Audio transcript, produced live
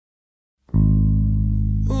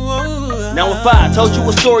Now if I told you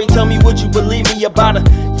a story, tell me would you believe me about a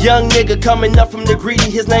young nigga coming up from the greedy?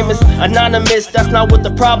 His name is anonymous, that's not what the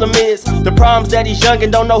problem is. The problem's that he's young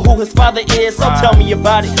and don't know who his father is. So tell me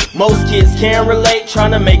about it. Most kids can't relate,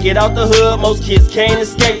 trying to make it out the hood. Most kids can't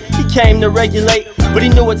escape, he came to regulate, but he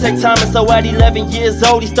knew it'd take time, and so at 11 years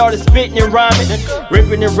old he started spitting and rhyming,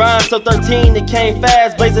 ripping and rhymes. So 13 it came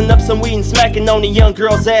fast, blazing up some weed and smacking on the young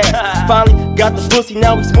girl's ass. Finally got the pussy,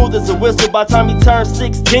 now he smooth as a whistle. By the time he turned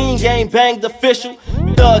 16, game banged official.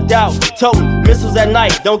 Thugged out, toting missiles at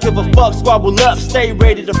night. Don't give a fuck, squabble up, stay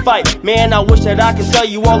ready to fight. Man, I wish that I could tell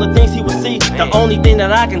you all the things he would see. The only thing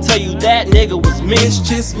that I can tell you, that nigga was me. It's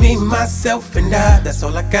just me, myself, and I. That's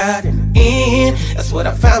all I got in the end. That's what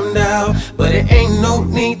I found out. But it ain't no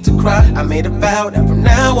need to cry. I made a vow that from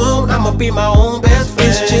now on I'ma be my own best friend.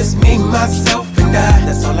 It's just me, myself, and I.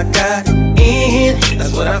 That's all I got in the end.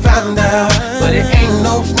 That's what I found out. But it ain't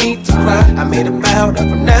no need to cry. I made a vow that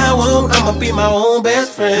from now on I'ma be my own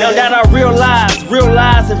best friend. Now that I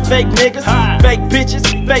realize and fake niggas, fake bitches,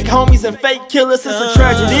 fake homies, and fake killers, it's a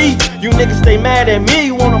tragedy. You niggas stay mad at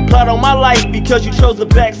me, wanna plot on my life because you chose the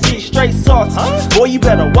backseat, straight sauce. Boy, you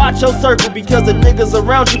better watch your circle, because the niggas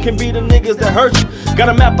around you can be the niggas that hurt you.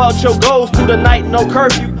 Gotta map out your goals through the night, no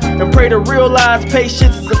curfew, and pray to realize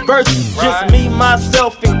patience is a virtue. Just me,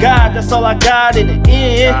 myself, and God, that's all I got in the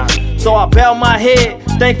end. So I bow my head,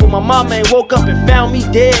 thankful my mama ain't woke up and found me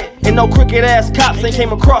dead, and no crooked ass cops ain't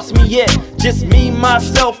came across me yet. Just me,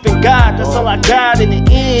 myself, and God, that's all I got in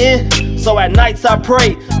the end. So at nights I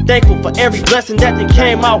pray, thankful for every blessing that then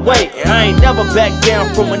came my way. I ain't never back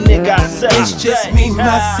down from a nigga I said. It's just me,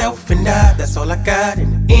 myself, and I. That's all I got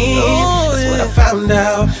in the end. That's what I found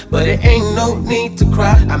out. But it ain't no need to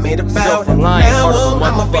cry. I made a vow that from now on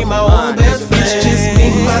I'ma be my own best friend. It's just me,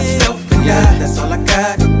 myself, and I. That's all I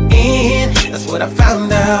got in the end. That's what I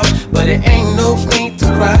found out. But it ain't no need to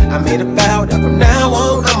cry. I made a vow that from now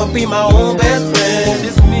on I'ma be my own best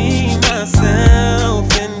friend.